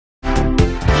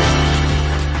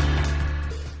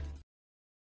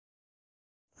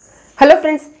Hello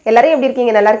friends, எல்லாரும் எப்படி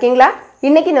இருக்கீங்க? நல்லா இருக்கீங்களா?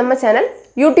 இன்னைக்கு நம்ம சேனல்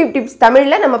YouTube tips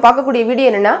தமிழ்ல நம்ம பார்க்கக்கூடிய வீடியோ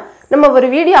என்னன்னா, நம்ம ஒரு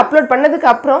வீடியோ அப்லோட் பண்ணதுக்கு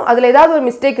அப்புறம் அதுல ஏதாவது ஒரு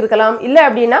மிஸ்டேக் இருக்கலாம். இல்ல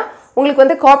அப்படினா உங்களுக்கு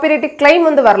வந்து காப்பிரைட் கிளைம்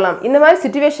வந்து வரலாம். இந்த மாதிரி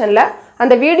சிச்சுவேஷன்ல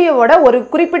அந்த வீடியோவோட ஒரு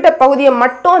குறிப்பிட்ட பகுதியை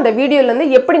மட்டும் அந்த வீடியோல இருந்து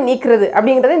எப்படி நீக்கிறது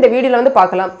அப்படிங்கறதை இந்த வீடியோல வந்து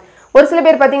பார்க்கலாம். ஒரு சில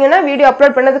பேர் பாத்தீங்கன்னா வீடியோ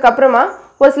அப்லோட் பண்ணதுக்கு அப்புறமா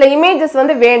ஒரு சில இமேजेस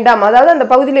வந்து வேண்டாம். அதாவது அந்த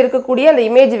பகுதியில் இருக்கக்கூடிய அந்த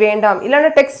இமேஜ் வேண்டாம். இல்லனா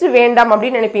டெக்ஸ்ட் வேண்டாம்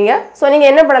அப்படி நினைப்பீங்க. சோ நீங்க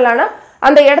என்ன பண்ணலாம்னா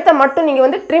அந்த இடத்தை மட்டும் நீங்க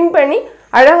வந்து ட்ரிம் பண்ணி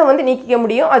அழகா வந்து நீக்கிக்க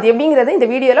முடியும். அது எப்படிங்கறதை இந்த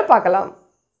வீடியோல பார்க்கலாம்.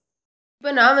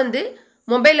 இப்போ நான் வந்து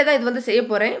மொபைல்ல தான் இது வந்து செய்ய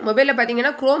போறேன். மொபைல்ல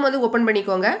பாத்தீங்கன்னா Chrome வந்து ஓபன்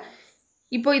பண்ணிக்கோங்க.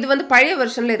 இப்போ இது வந்து பழைய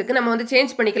வெர்ஷன்ல இருக்கு. நம்ம வந்து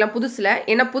சேஞ்ச் பண்ணிக்கலாம் புதுசுல.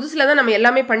 ஏன்னா புதுசுல தான் நம்ம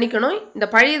எல்லாமே பண்ணிக்கணும். இந்த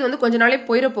பழையது வந்து கொஞ்ச நாளே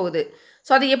போயிர போகுது.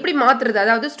 சோ அதை எப்படி மாத்துறது?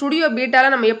 அதாவது ஸ்டுடியோ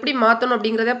பீட்டால நம்ம எப்படி மாத்தணும்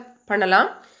அப்படிங்கறத பண்ணலாம்.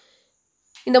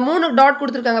 இந்த மூணு டாட்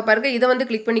கொடுத்திருக்காங்க பாருங்க. இத வந்து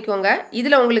கிளிக் பண்ணிக்கோங்க.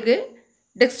 இதுல உங்களுக்கு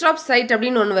டெஸ்க்டாப் சைட்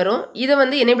அப்படினு ஒன்னு வரும். இத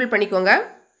வந்து எனேபிள் பண்ணிக்கோங்க.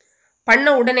 பண்ண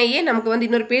உடனேயே நமக்கு வந்து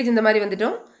இன்னொரு பேஜ் இந்த மாதிரி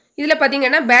வந்துட்டோம். இதுல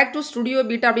பாத்தீங்கன்னா பேக் டு ஸ்டுடியோ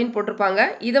பீட்டா அப்படினு போட்டுருப்பாங்க.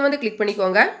 இத வந்து கிளிக்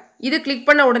பண்ணிக்கோங்க. இது கிளிக்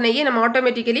பண்ண உடனேயே நம்ம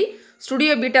ஆட்டோமேட்டிக்கலி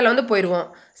ஸ்டுடியோ பீட்டால வந்து போயிடுவோம்.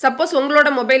 சப்போஸ்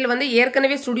உங்களோட மொபைல் வந்து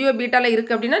ஏற்கனவே ஸ்டுடியோ பீட்டால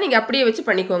இருக்கு அப்படினா நீங்க அப்படியே வச்சு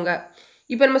பண்ணிக்கோங்க.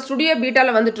 இப்போ நம்ம ஸ்டுடியோ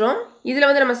பீட்டால வந்துட்டோம். இதுல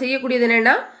வந்து நம்ம செய்யக்கூடியது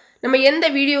என்னன்னா நம்ம எந்த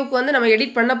வீடியோக்கு வந்து நம்ம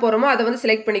எடிட் பண்ண போறோமோ அதை வந்து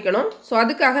செலக்ட் பண்ணிக்கணும். சோ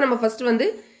அதுக்காக நம்ம ஃபர்ஸ்ட் வந்து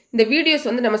இந்த வீடியோஸ்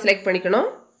வந்து நம்ம செலக்ட் பண்ணிக்கணும்.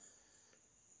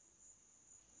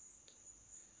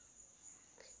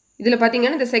 இதுல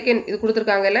பாத்தீங்கன்னா இந்த செகண்ட் இது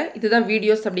கொடுத்திருக்காங்கல இதுதான்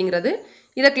வீடியோஸ் அப்படிங்கிறது.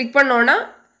 இத கிளிக் பண்ணோம்னா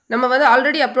நம்ம வந்து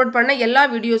ஆல்ரெடி அப்லோட் பண்ண எல்லா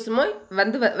வீடியோஸுமே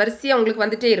வந்து வரிசையா உங்களுக்கு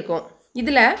வந்துட்டே இருக்கும்.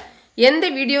 இதுல எந்த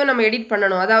வீடியோ நம்ம எடிட்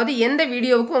பண்ணனும், அதாவது எந்த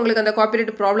வீடியோவுக்கு உங்களுக்கு அந்த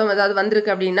காப்பிரைட் ப்ராப்ளம் ஏதாவது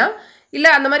வந்திருக்கு அப்படினா இல்ல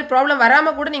அந்த மாதிரி ப்ராப்ளம்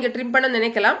வராம கூட நீங்க ட்ரிம் பண்ண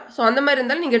நினைக்கலாம். சோ அந்த மாதிரி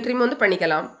இருந்தாலும் நீங்க ட்ரிம் வந்து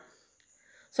பண்ணிக்கலாம்.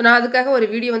 சோ நான் அதுக்காக ஒரு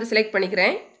வீடியோ வந்து செலக்ட்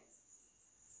பண்ணிக்கிறேன்.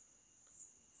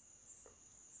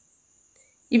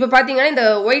 இப்போ பாத்தீங்கன்னா இந்த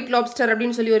ஒயிட் லாப்ஸ்டர்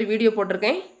அப்படினு சொல்லி ஒரு வீடியோ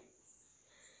போட்டுருக்கேன்.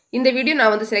 இந்த வீடியோ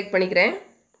நான் வந்து செலக்ட் பண்ணிக்கிறேன்.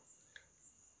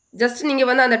 ஜஸ்ட் நீங்க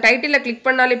வந்து அந்த டைட்டில்ல கிளிக்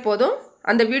பண்ணாலே போதும்.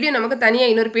 அந்த வீடியோ நமக்கு தனியா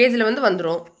இன்னொரு பேஜ்ல வந்து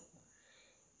வந்துரும்.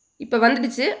 இப்போ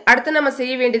வந்துடுச்சு. அடுத்து நம்ம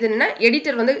செய்ய வேண்டியது என்னன்னா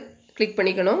எடிட்டர் வந்து கிளிக்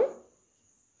பண்ணிக்கணும்.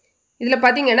 இதுல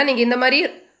பாத்தீங்கன்னா நீங்க இந்த மாதிரி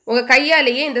உங்க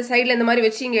கையாலேயே இந்த சைடுல இந்த மாதிரி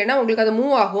வெச்சீங்கன்னா உங்களுக்கு அது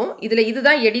மூவ் ஆகும். இதுல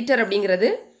இதுதான் எடிட்டர்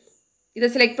அப்படிங்கிறது. இத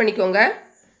செலக்ட் பண்ணிக்கோங்க.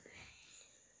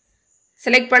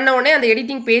 செலக்ட் பண்ண உடனே அந்த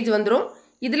எடிட்டிங் பேஜ் வந்துரும்.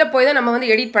 இதுல போய் தான் நம்ம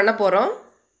வந்து எடிட் பண்ண போறோம்.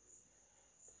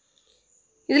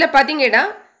 இதுல பாத்தீங்கன்னா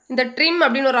இந்த ட்ரிம்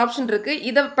அப்படின ஒரு ஆப்ஷன் இருக்கு.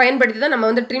 இத பயன்படுத்தி தான் நம்ம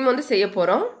வந்து ட்ரிம் வந்து செய்ய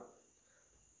போறோம்.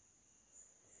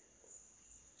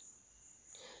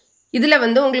 இதுல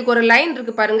வந்து உங்களுக்கு ஒரு லைன்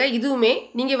இருக்கு பாருங்க. இதுவுமே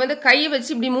நீங்க வந்து கையை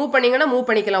வச்சு இப்படி மூவ் பண்ணீங்கன்னா மூவ்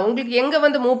பண்ணிக்கலாம். உங்களுக்கு எங்க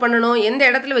வந்து மூவ் பண்ணனும், எந்த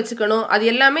இடத்துல வெச்சுக்கணும்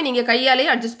அது எல்லாமே நீங்க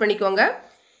கையாலேயே அட்ஜஸ்ட் பண்ணிக்கோங்க.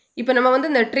 இப்போ நம்ம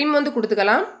வந்து இந்த ட்ரிம் வந்து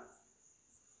கொடுத்துக்கலாம்.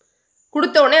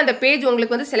 கொடுத்த உடனே அந்த பேஜ்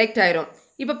உங்களுக்கு வந்து செலக்ட் ஆயிரும்.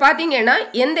 இப்போ பாத்தீங்கன்னா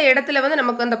எந்த இடத்துல வந்து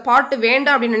நமக்கு அந்த பார்ட்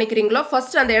வேண்டாம் அப்படி நினைக்கிறீங்களோ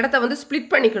ஃபர்ஸ்ட் அந்த இடத்தை வந்து ஸ்ப்ளிட்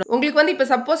பண்ணிக்கணும். உங்களுக்கு வந்து இப்போ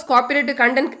சப்போஸ் காப்பிரைட்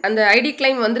கண்டென்ட் அந்த ஐடி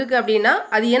கிளைம் வந்திருக்கு அப்படினா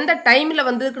அது எந்த டைம்ல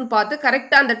வந்திருக்குன்னு பார்த்து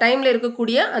கரெக்ட்டா அந்த டைம்ல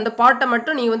இருக்கக்கூடிய அந்த பார்ட்டை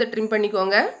மட்டும் நீங்க வந்து ட்ரிம்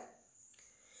பண்ணிக்கோங்க.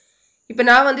 இப்போ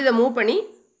நான் வந்து இத மூவ் பண்ணி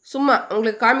சும்மா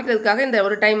உங்களுக்கு காமிக்கிறதுக்காக இந்த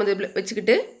ஒரு டைம் வந்து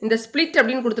வெச்சிட்டு இந்த ஸ்ப்ளிட்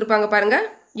அப்படினு கொடுத்திருப்பாங்க பாருங்க.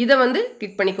 இத வந்து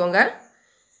கிளிக் பண்ணிக்கோங்க.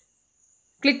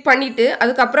 கிளிக் பண்ணிட்டு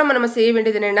அதுக்கு அப்புறமா நம்ம செய்ய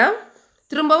வேண்டியது என்னன்னா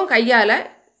திரும்பவும் கையால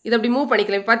இத அப்படி மூவ்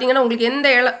பண்ணிக்கலாம். பாத்தீங்கன்னா உங்களுக்கு எந்த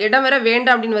இடம் வரை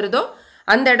வேண்டாம் அப்படினு வருதோ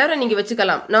அந்த இடவரை நீங்க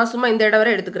வெச்சுக்கலாம். நான் சும்மா இந்த இடம்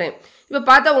வரை எடுத்துக்கிறேன். இப்போ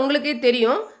பார்த்தா உங்களுக்கே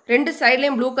தெரியும் ரெண்டு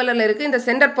சைடுலயும் ப்ளூ கலர்ல இருக்கு. இந்த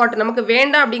சென்டர் பார்ட் நமக்கு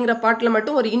வேண்டாம் அப்படிங்கற பார்ட்ல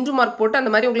மட்டும் ஒரு இன்டு மார்க் போட்டு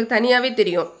அந்த மாதிரி உங்களுக்கு தனியாவே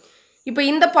தெரியும். இப்போ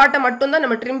இந்த பார்ட்டை மட்டும் தான்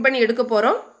நம்ம ட்ரிம் பண்ணி எடுக்க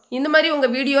போறோம். இந்த மாதிரி உங்க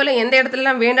வீடியோல எந்த இடத்துல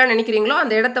எல்லாம் வேண்டாம்னு நினைக்கிறீங்களோ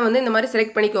அந்த இடத்தை வந்து இந்த மாதிரி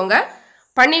செலக்ட் பண்ணிக்கோங்க.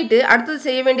 பண்ணிட்டு அடுத்து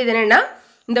செய்ய வேண்டியது என்னன்னா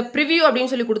இந்த preview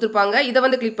அப்படினு சொல்லி கொடுத்திருப்பாங்க. இத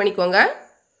வந்து கிளிக் பண்ணிக்கோங்க.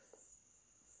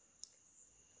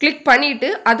 கிளிக் பண்ணிட்டு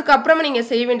அதுக்கு அப்புறமா நீங்க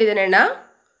செய்ய வேண்டியது என்னன்னா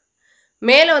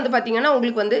மேலே வந்து பாத்தீங்கன்னா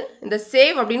உங்களுக்கு வந்து இந்த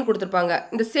சேவ் அப்படினு கொடுத்திருப்பாங்க.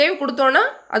 இந்த சேவ் கொடுத்தோம்னா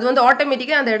அது வந்து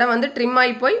ஆட்டோமேட்டிக்கா அந்த இடம் வந்து ட்ரிம்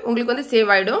ஆகி போய் உங்களுக்கு வந்து சேவ்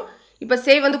ஆயிடும். இப்போ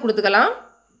சேவ் வந்து கொடுத்துக்கலாம்.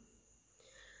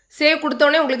 சேவ் கொடுத்த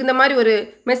உடனே உங்களுக்கு இந்த மாதிரி ஒரு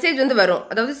மெசேஜ் வந்து வரும்.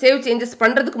 அதாவது சேவ் சேஞ்சஸ்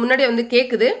பண்றதுக்கு முன்னாடி வந்து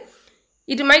கேக்குது.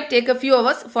 It might take a few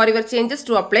hours for your changes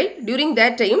to apply. During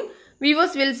that time,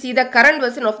 viewers will see the current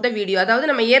version of the video. அதாவது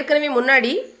நம்ம ஏற்கனவே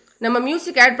முன்னாடி நம்ம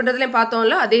மியூசிக் ஆட் பண்றதுல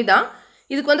பார்த்தோம்ல அதேதான்.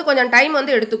 இதுக்கு வந்து கொஞ்சம் டைம்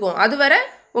வந்து எடுத்துக்கும். அதுவரை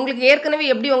உங்களுக்கு ஏற்கனவே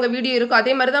எப்படி உங்க வீடியோ இருக்கோ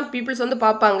அதே மாதிரி தான் பீப்பிள்ஸ் வந்து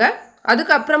பாப்பாங்க.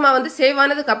 அதுக்கு அப்புறமா வந்து சேவ்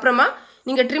ஆனதுக்கு அப்புறமா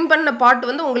நீங்க ட்ரிம் பண்ண பார்ட்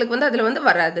வந்து உங்களுக்கு வந்து அதுல வந்து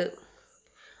வராது.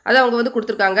 அத அவங்க வந்து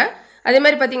கொடுத்திருக்காங்க. அதே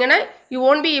மாதிரி பாத்தீங்கன்னா you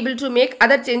won't be able to make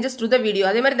other changes to the video.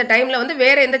 அதே மாதிரி இந்த டைம்ல வந்து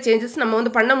வேற எந்த சேஞ்சஸ் நம்ம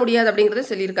வந்து பண்ண முடியாது அப்படிங்கறத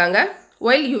சொல்லிருக்காங்க.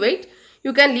 While you wait,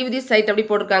 you can leave this site அப்படி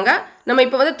போட்டுருக்காங்க. நம்ம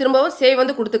இப்போ வந்து திரும்பவும் சேவ்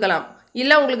வந்து கொடுத்துக்கலாம்.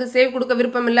 இல்ல உங்களுக்கு சேவ் கொடுக்க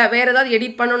விருப்பம் இல்ல வேற ஏதாவது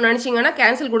எடிட் பண்ணனும்னு நினைச்சீங்கன்னா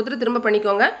கேன்சல் கொடுத்துட்டு திரும்ப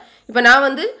பண்ணிக்கோங்க. இப்போ நான்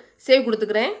வந்து சேவ்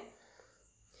கொடுத்துக்கிறேன்.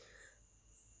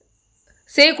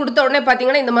 சேவ் கொடுத்த உடனே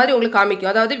பார்த்தீங்கன்னா இந்த மாதிரி உங்களுக்கு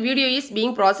காமிக்கும். அதாவது video is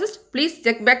being processed, please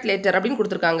check back later அப்படின்னு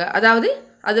கொடுத்துருக்காங்க. அதாவது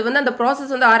அது வந்து அந்த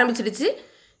ப்ராசஸ் வந்து ஆரம்பிச்சிடுச்சு,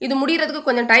 இது முடிகிறதுக்கு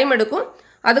கொஞ்சம் டைம் எடுக்கும்.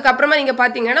 அதுக்கப்புறமா நீங்கள்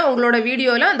பார்த்தீங்கன்னா உங்களோட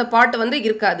வீடியோவில் அந்த பாட்டு வந்து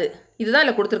இருக்காது. இதுதான்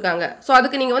இல்லை கொடுத்துருக்காங்க. ஸோ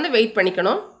அதுக்கு நீங்கள் வந்து வெயிட்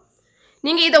பண்ணிக்கணும்.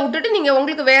 நீங்கள் இதை விட்டுட்டு நீங்கள்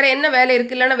உங்களுக்கு வேறு என்ன வேலை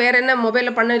இருக்குது, இல்லைன்னா வேறு என்ன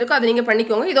மொபைலில் பண்ண இருக்கோ அதை நீங்கள்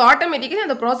பண்ணிக்கோங்க. இது ஆட்டோமேட்டிக்கலி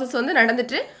அந்த ப்ராசஸ் வந்து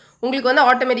நடந்துட்டு உங்களுக்கு வந்து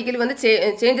ஆட்டோமேட்டிக்கலி வந்து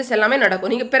சேஞ்சஸ் எல்லாமே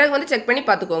நடக்கும். நீங்கள் பிறகு வந்து செக் பண்ணி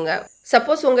பார்த்துக்கோங்க.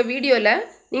 சப்போஸ் உங்கள் வீடியோவில்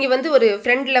நீங்கள் வந்து ஒரு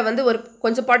ஃப்ரெண்டில் வந்து ஒரு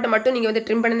கொஞ்சம் பாட்டை மட்டும் நீங்கள் வந்து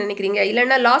ட்ரிம் பண்ண நினைக்கிறீங்க,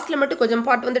 இல்லைன்னா லாஸ்ட்டில் மட்டும் கொஞ்சம்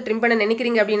பாட்டு வந்து ட்ரிம் பண்ண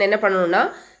நினைக்கிறீங்க அப்படின்னு என்ன பண்ணணும்னா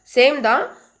சேம் தான்,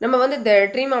 நம்ம வந்து இந்த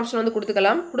ட்ரீம் ஆப்ஷன் வந்து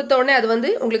கொடுத்துக்கலாம். கொடுத்த உடனே அது வந்து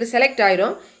உங்களுக்கு செலக்ட்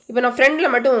ஆயிரும். இப்போ நான்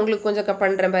ஃப்ரெண்டில் மட்டும் உங்களுக்கு கொஞ்சம்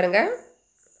பண்ணுறேன் பாருங்கள்.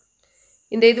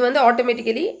 இந்த இது வந்து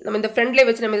ஆட்டோமேட்டிக்கலி நம்ம இந்த ஃப்ரெண்ட்லேயே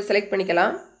வச்சு நம்ம இதை செலக்ட்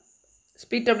பண்ணிக்கலாம்.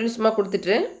 ஸ்பீட் அப்படின்னு சும்மா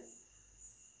கொடுத்துட்டு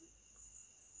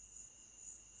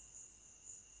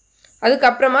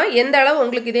அதுக்கப்புறமா எந்த அளவு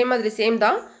உங்களுக்கு இதே மாதிரி சேம்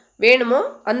தான் வேணுமோ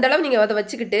அந்த அளவு நீங்கள் அதை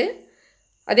வச்சுக்கிட்டு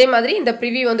அதே மாதிரி இந்த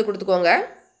ப்ரிவியூ வந்து கொடுத்துக்கோங்க.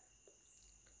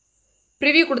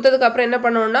 ப்ரிவியூ கொடுத்ததுக்கப்புறம் என்ன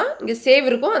பண்ணணும்னா இங்கே சேவ்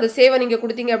இருக்கும். அந்த சேவை நீங்கள்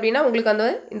கொடுத்தீங்க அப்படின்னா உங்களுக்கு அந்த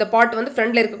இந்த பாட்டு வந்து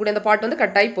ஃப்ரெண்டில் இருக்கக்கூடிய அந்த பாட்டு வந்து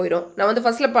கட் ஆகி போயிடும். நான் வந்து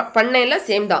ஃபஸ்ட்டில் பண்ணேன்ல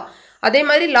சேம் தான். அதே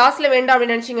மாதிரி லாஸ்ட்டில் வேண்டாம்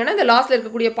அப்படின்னு நினச்சிங்கன்னா இந்த லாஸ்ட்டில்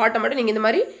இருக்கக்கூடிய பாட்டை மட்டும் நீங்கள் இந்த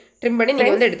மாதிரி ட்ரிம் பண்ணி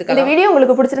நீங்கள் வந்து எடுத்துக்கலாம். இந்த வீடியோ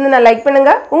உங்களுக்கு பிடிச்சிருந்தா லைக்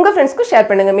பண்ணுங்கள், உங்கள் ஃப்ரெண்ட்ஸ்க்கும் ஷேர்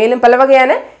பண்ணுங்கள். மேலும் பல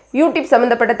வகையான யூடியூப்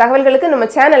சம்மந்தப்பட்ட தகவல்களுக்கு நம்ம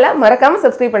சேனலை மறக்காமல்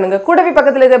சப்ஸ்கிரைப் பண்ணுங்கள். கூடவே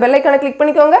பக்கத்தில் இருக்க பெல் ஐக்கானை கிளிக்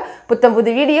பண்ணிக்கோங்க. புத்தம்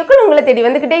புது வீடியோக்கள் உங்களை தேடி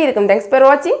வந்துக்கிட்டே இருக்கும். தேங்க்ஸ் ஃபார்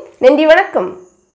வாட்சிங். நன்றி, வணக்கம்.